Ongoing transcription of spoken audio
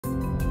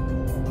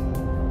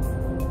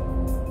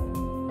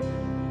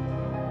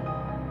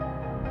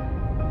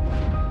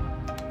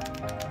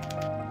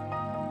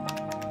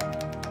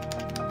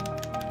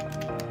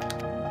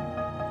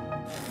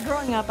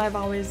Growing up, I've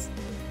always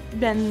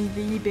been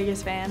the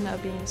biggest fan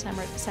of being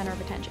center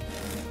of attention.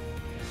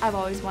 I've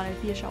always wanted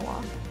to be a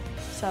show-off.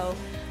 So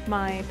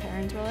my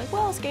parents were like,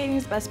 well, skating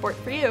is the best sport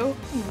for you.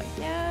 I'm like,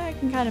 yeah, I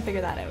can kind of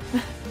figure that out.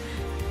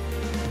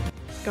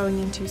 Going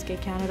into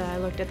Skate Canada, I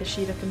looked at the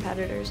sheet of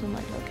competitors and I'm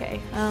like,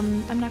 okay,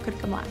 I'm not gonna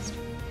come last.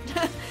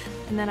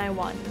 And then I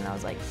won, and I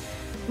was like,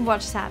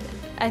 watch this happen.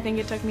 I think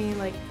it took me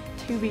like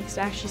 2 weeks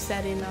to actually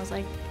set in. I was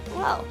like,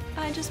 well,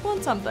 I just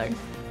won something.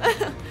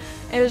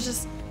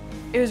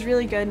 It was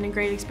really good and a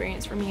great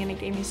experience for me, and it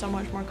gave me so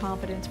much more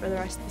confidence for the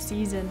rest of the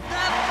season.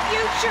 The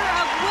future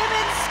of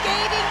women's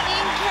skating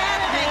in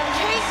Canada,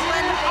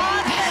 Kaetlyn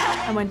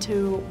Osmond. I went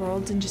to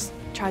Worlds and just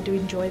tried to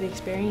enjoy the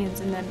experience,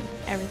 and then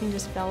everything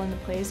just fell into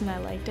place and I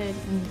liked it,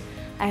 and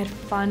I had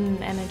fun,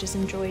 and I just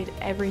enjoyed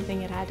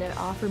everything it had to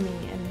offer me,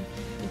 and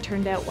it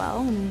turned out well,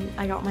 and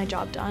I got my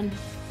job done.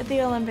 At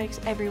the Olympics,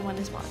 everyone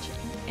is watching.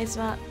 It's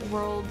not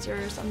Worlds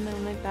or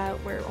something like that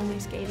where only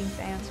skating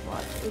fans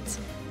watch. It's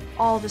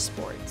all the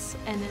sports,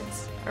 and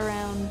it's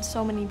around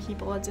so many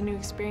people. It's a new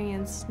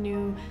experience,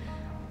 new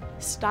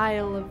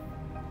style of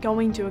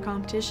going to a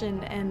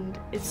competition, and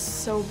it's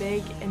so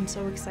big and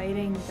so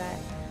exciting that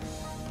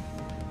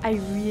I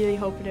really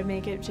hope to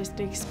make it just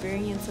to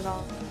experience it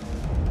all.